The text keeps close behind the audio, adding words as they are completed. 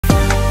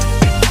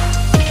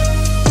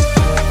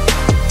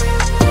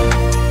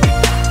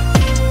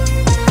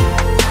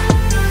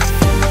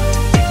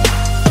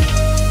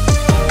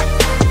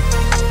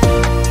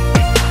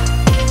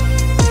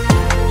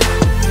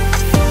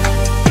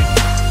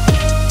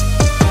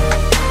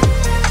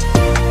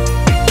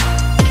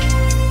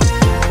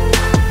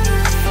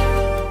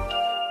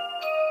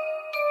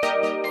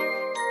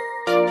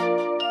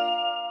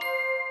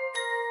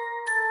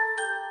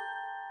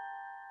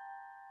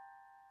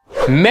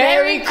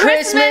Merry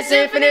Christmas,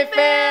 Infinite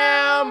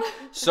Fam!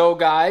 So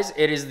guys,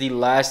 it is the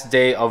last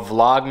day of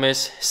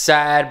Vlogmas.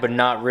 Sad, but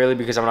not really,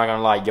 because I'm not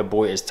gonna lie, your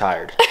boy is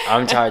tired.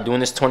 I'm tired.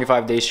 Doing this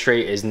 25 days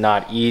straight is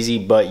not easy,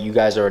 but you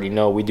guys already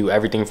know we do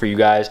everything for you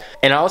guys.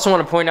 And I also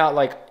want to point out,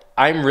 like,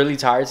 I'm really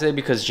tired today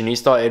because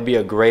Janiece thought it'd be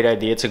a great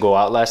idea to go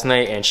out last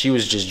night, and she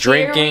was just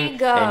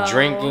drinking and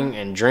drinking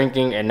and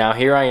drinking, and now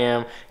here I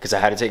am because I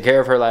had to take care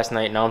of her last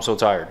night. Now I'm so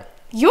tired.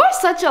 You're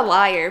such a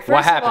liar.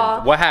 What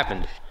happened? What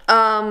happened?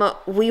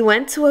 We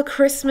went to a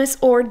Christmas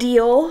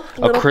ordeal,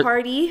 little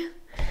party.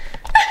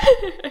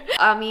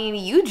 I mean,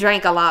 you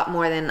drank a lot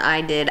more than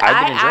I did.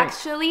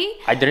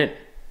 I didn't.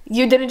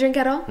 You didn't drink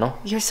at all? No.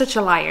 You're such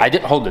a liar. I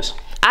didn't. Hold this.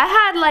 I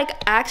had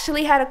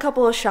actually had a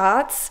couple of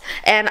shots,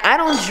 and I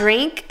don't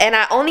drink, and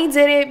I only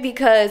did it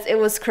because it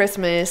was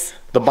Christmas.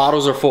 The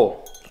bottles are full.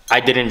 I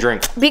didn't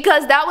drink.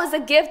 Because that was a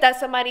gift that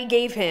somebody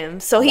gave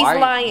him. So he's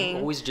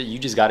lying. You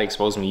just gotta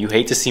expose me. You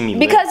hate to see me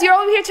because you're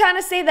over here trying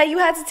to say that you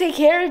had to take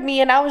care of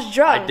me and I was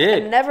drunk. I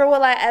did. And never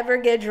will I ever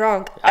get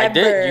drunk. Ever. I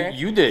did.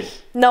 You did.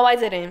 No, I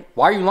didn't.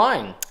 Why are you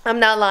lying? I'm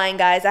not lying,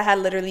 guys. I had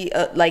literally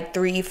like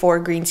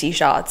 3-4 green tea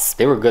shots.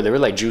 They were good. They were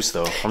like juice,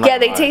 though. Yeah,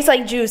 they taste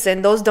like juice,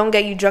 and those don't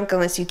get you drunk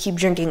unless you keep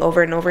drinking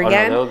over and over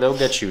again. No, they'll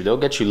get you. They'll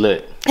get you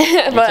lit. You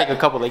take a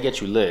couple, they get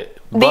you lit.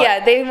 But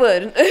yeah, they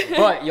would.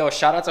 But yo,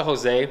 shout out to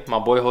Jose, my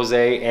boy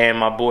Jose, and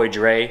my boy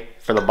Dre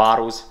for the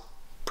bottles.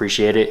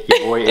 Appreciate it. Your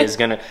boy is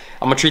I'm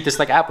gonna treat this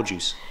like apple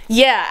juice.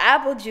 Yeah,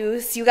 apple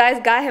juice. You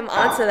guys got him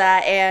onto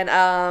that, and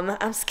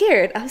I'm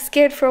scared. I'm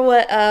scared for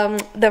what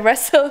the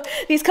rest of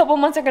these couple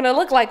months are gonna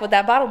look like with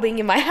that bottle being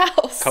in my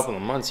house. Couple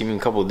of months? You mean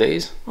couple of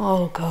days?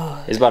 Oh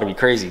god, it's about to be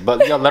crazy.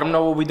 But yo, let them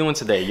know what we're doing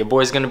today. Your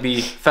boy's gonna be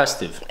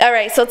festive. All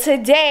right, so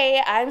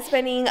today I'm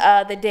spending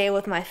the day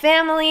with my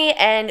family,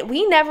 and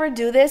we never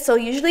do this. So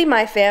usually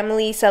my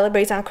family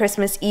celebrates on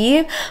Christmas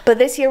Eve, but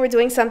this year we're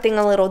doing something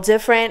a little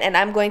different, and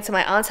I'm going to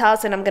my aunt's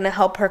house, and I'm gonna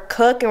help her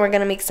cook, and we're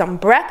gonna make some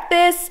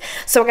breakfast.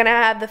 So we're gonna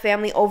have the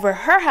family over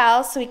her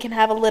house so we can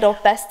have a little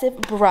festive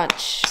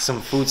brunch. Some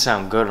food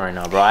sound good right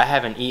now, bro. I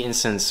haven't eaten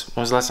since,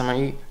 when was the last time I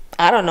ate?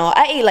 I don't know.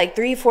 I ate like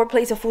 3-4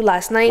 plates of food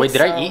last night. Wait,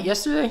 did I eat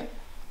yesterday?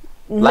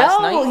 Last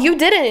night? You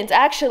didn't,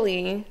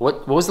 actually.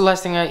 What was the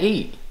last thing I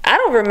ate? I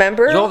don't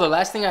remember. Yo, the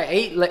last thing I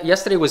ate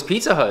yesterday was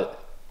Pizza Hut.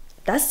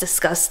 That's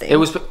disgusting. It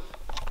was...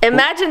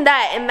 Imagine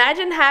that.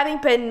 Imagine having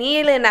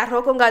pernil and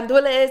arroz con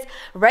gandules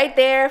right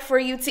there for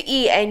you to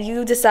eat, and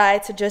you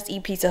decide to just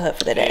eat Pizza Hut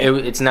for the day.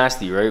 It's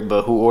nasty, right?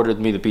 But who ordered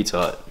me the Pizza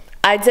Hut?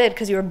 I did,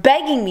 because you were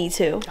begging me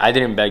to. I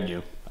didn't beg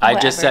you. I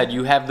just said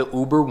you have the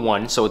Uber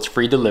One, so it's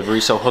free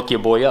delivery, so hook your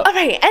boy up.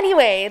 Alright,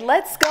 anyway,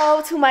 let's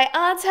go to my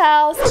aunt's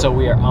house. So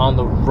we are on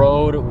the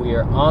road. We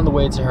are on the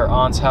way to her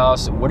aunt's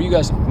house. What are you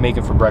guys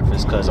making for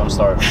breakfast? Because I'm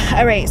starving.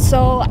 Alright,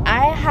 so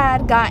I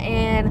had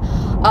gotten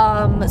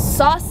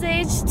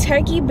sausage,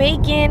 turkey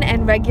bacon,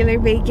 and regular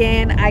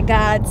bacon. I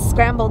got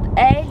scrambled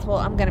eggs. Well,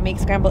 I'm gonna make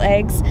scrambled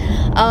eggs.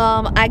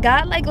 I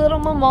got like little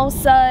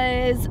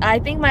mimosas. I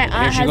think my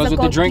aunt has a she goes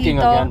with the drinking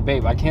again.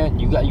 Babe, I can't.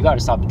 You got to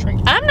stop the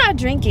drinking. I'm not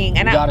drinking.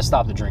 And gotta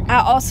stop the drinking.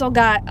 I also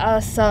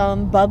got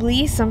some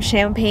bubbly, some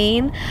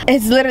champagne.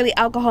 It's literally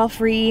alcohol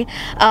free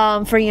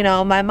for, you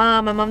know, my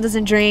mom. My mom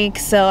doesn't drink,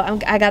 so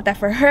I got that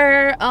for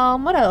her.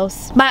 What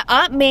else? My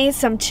aunt made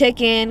some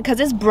chicken because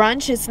it's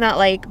brunch. It's not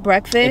like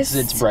breakfast.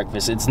 It's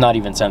breakfast. It's not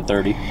even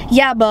 10:30.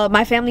 Yeah, but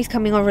my family's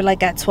coming over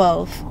like at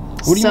 12.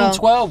 What do you mean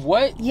 12?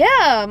 What?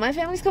 Yeah, my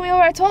family's coming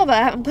over at 12.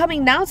 I'm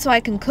coming now so I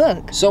can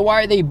cook. So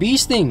why are they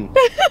beasting?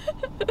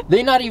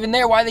 They're not even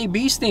there. Why are they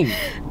beasting?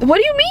 What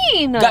do you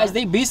mean? Guys,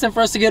 they beasting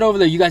for us to get over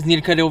there. You guys need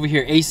to cut it over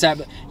here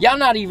ASAP. Y'all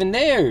not even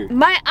there.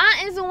 My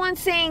aunt is the one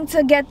saying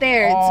to get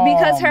there. It's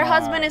because her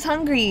husband is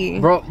hungry.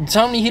 Bro,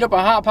 tell me to heat up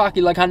a Hot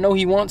Pocket like I know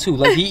he wants to.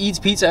 Like he eats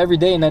pizza every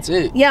day and that's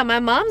it. Yeah, my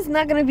mom's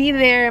not going to be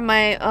there.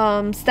 My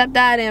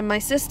stepdad and my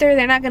sister,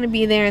 they're not going to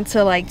be there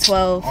until like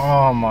 12.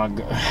 Oh my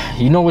God.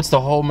 You know what's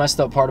the whole messed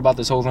up part about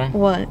this whole thing?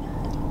 What?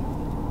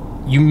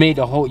 You made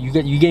the whole, you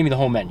gave me the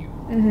whole menu.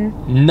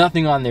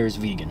 Nothing on there is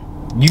vegan.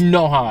 You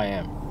know how I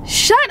am.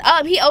 Shut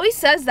up. He always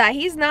says that.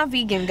 He's not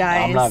vegan,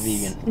 guys. I'm not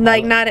vegan.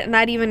 Like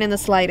not even in the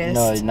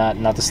slightest. No,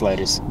 not the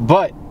slightest.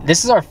 But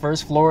this is our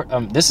first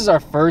this is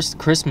our first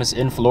Christmas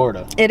in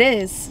Florida. It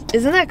is.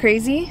 Isn't that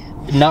crazy?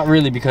 Not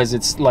really, because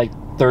it's like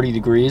 30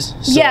 degrees.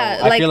 So yeah,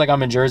 I feel like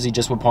I'm in Jersey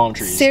just with palm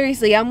trees.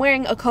 Seriously, I'm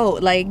wearing a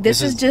coat. Like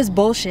this is just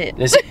bullshit.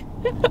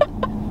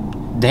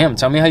 Damn,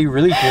 tell me how you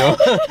really feel.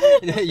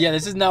 Yeah,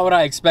 this is not what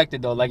I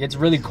expected though. Like it's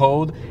really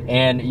cold,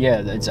 and yeah,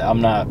 I'm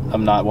not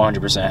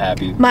 100%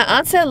 happy. My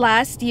aunt said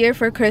last year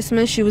for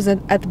Christmas she was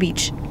at the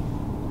beach.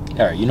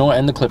 All right, you know what?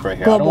 End the clip right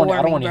here. I don't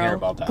want to hear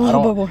about that. I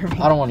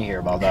don't want to hear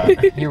about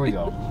that. Here we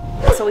go.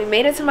 So we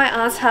made it to my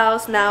aunt's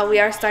house. Now we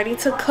are starting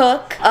to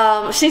cook.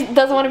 She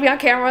doesn't want to be on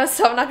camera,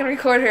 so I'm not going to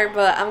record her,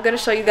 but I'm going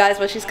to show you guys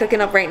what she's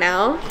cooking up right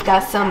now.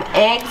 Got some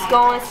eggs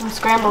going, some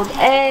scrambled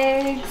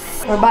eggs.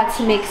 We're about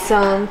to make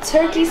some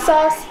turkey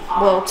sauce,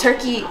 well,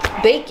 turkey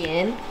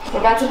bacon. We're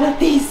about to put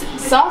these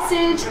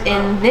sausage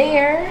in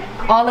there.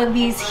 All of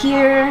these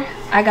here.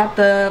 I got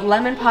the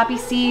lemon poppy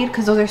seed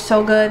because those are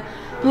so good.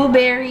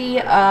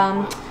 blueberry,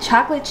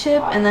 chocolate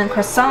chip, and then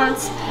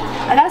croissants.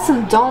 I got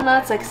some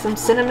donuts, like some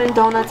cinnamon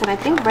donuts, and I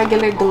think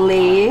regular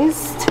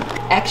glazed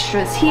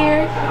extras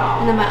here.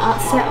 And then my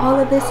aunt set all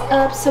of this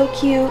up, so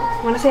cute.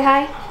 Want to say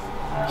hi?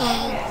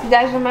 You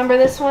guys remember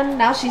this one?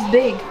 Now she's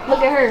big. Look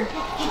at her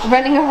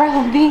running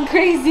around being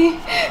crazy.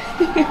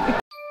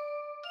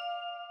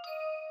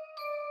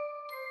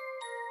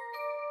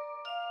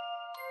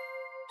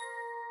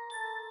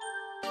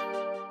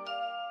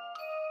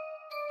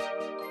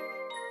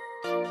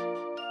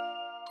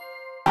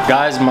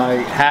 Guys, my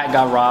hat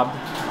got robbed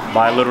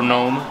by a little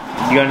gnome.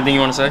 You got anything you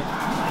want to say?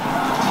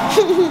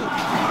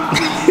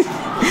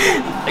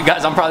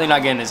 Guys, I'm probably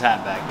not getting this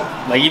hat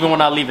back. Like, even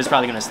when I leave, it's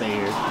probably gonna stay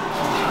here.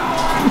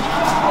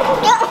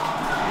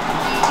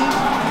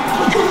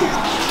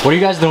 What are you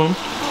guys doing?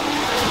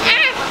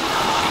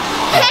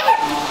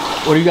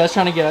 What are you guys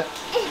trying to get?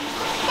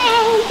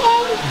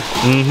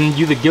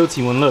 You the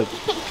guilty one, look.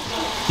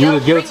 You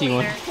the guilty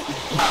one.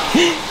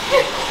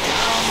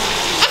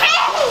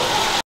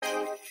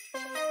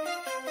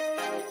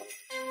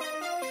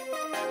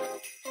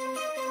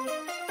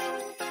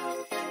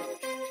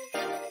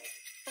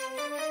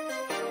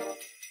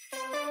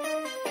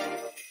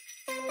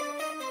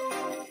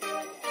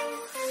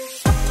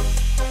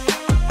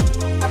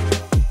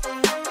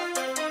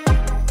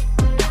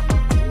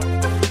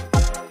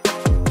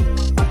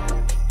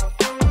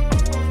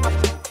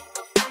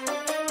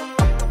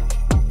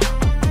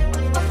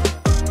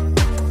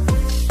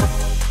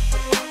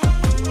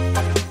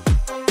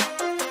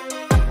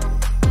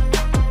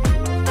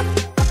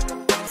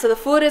 So the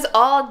food is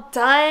all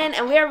done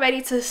and we are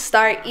ready to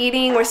start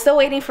eating. We're still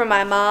waiting for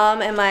my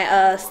mom and my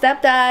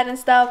stepdad and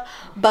stuff,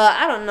 but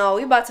I don't know,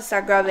 we about to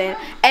start grubbing.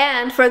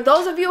 And for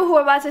those of you who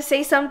are about to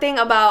say something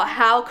about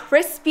how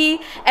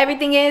crispy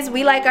everything is,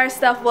 we like our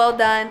stuff well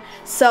done.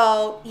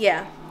 So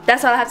yeah,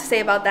 that's all I have to say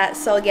about that.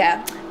 So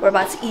yeah, we're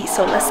about to eat,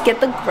 so let's get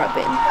the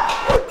grubbing.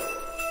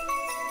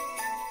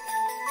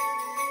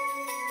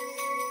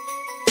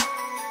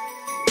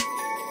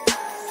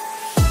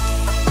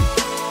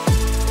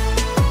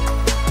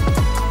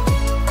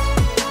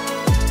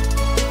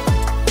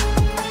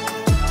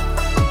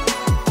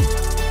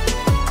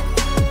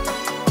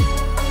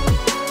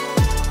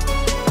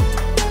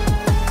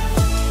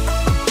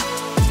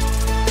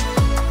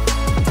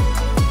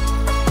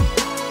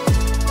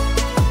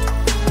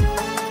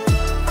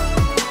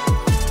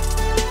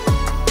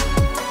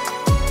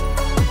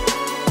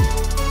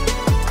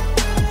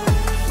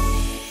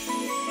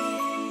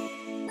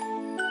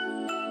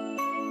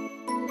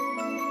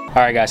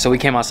 Alright guys, so we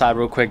came outside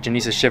real quick.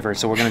 Janiece is shivering,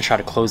 so we're gonna try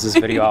to close this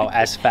video out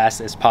as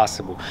fast as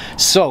possible.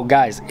 So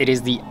guys, it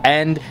is the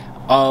end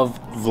of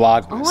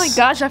Vlogmas. Oh my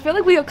gosh, I feel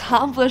like we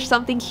accomplished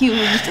something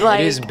huge.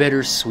 Like, it is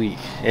bittersweet.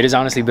 It is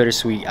honestly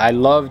bittersweet. I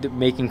loved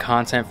making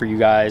content for you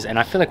guys, and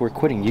I feel like we're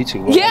quitting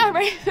YouTube. Yeah,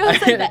 right? It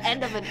feels like the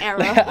end of an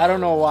era. I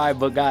don't know why,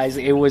 but guys,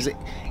 it was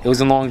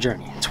a long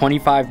journey.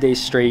 25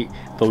 days straight,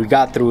 but we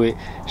got through it.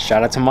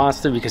 Shout out to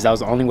Monster, because that was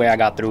the only way I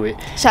got through it.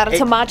 Shout out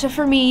to Matcha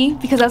for me,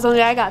 because that's the only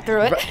way I got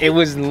through it. It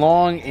was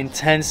long,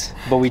 intense,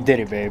 but we did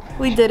it, babe.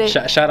 We did it.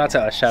 Shout out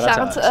to us. Shout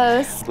out to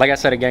us. Like I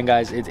said again,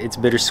 guys, it's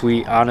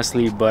bittersweet,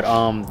 honestly, but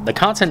the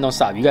content don't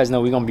stop. You guys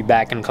know we're gonna be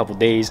back in a couple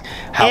days.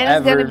 However,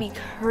 and it's gonna be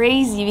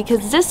crazy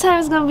because this time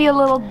is gonna be a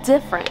little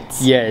different.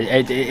 Yeah,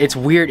 it's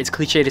weird. It's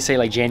cliche to say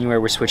like January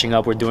we're switching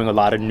up, we're doing a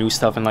lot of new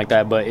stuff and like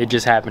that, but it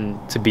just happened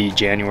to be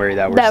January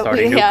that we're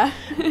starting new. Yeah.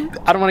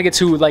 I don't want to get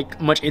too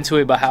much into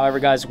it, but however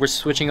guys, we're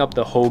switching up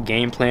the whole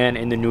game plan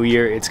in the new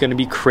year. It's gonna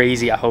be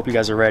crazy. I hope you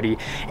guys are ready.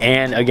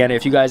 And again,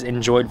 if you guys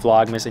enjoyed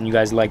Vlogmas and you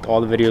guys liked all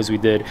the videos we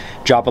did,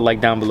 drop a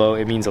like down below.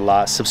 It means a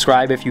lot.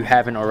 Subscribe if you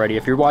haven't already.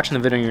 If you're watching the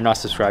video and you're not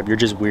subscribed, you're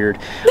just weird.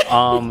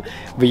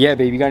 But yeah,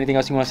 babe, you got anything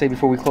else you want to say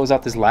before we close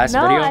out this last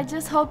video? No, I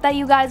just hope that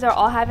you guys are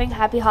all having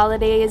happy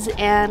holidays,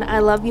 and I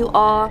love you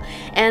all,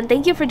 and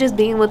thank you for just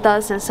being with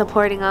us and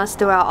supporting us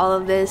throughout all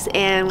of this,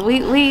 and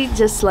we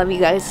just love you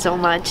guys so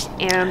much.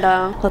 And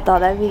with all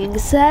that being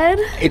said,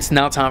 it's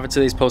now time for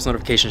today's post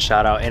notification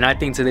shout out, and I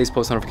think today's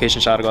post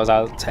notification shout out goes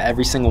out to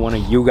every single one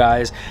of you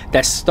guys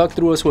that stuck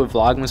through us with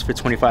Vlogmas for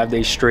 25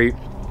 days straight.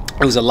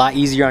 It was a lot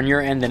easier on your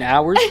end than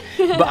ours,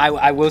 but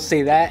I will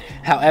say that.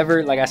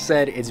 However, like I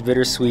said, it's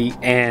bittersweet,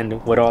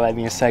 and with all that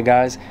being said,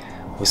 guys,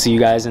 we'll see you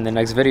guys in the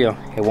next video.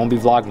 It won't be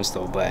Vlogmas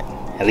though, but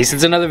at least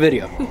it's another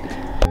video.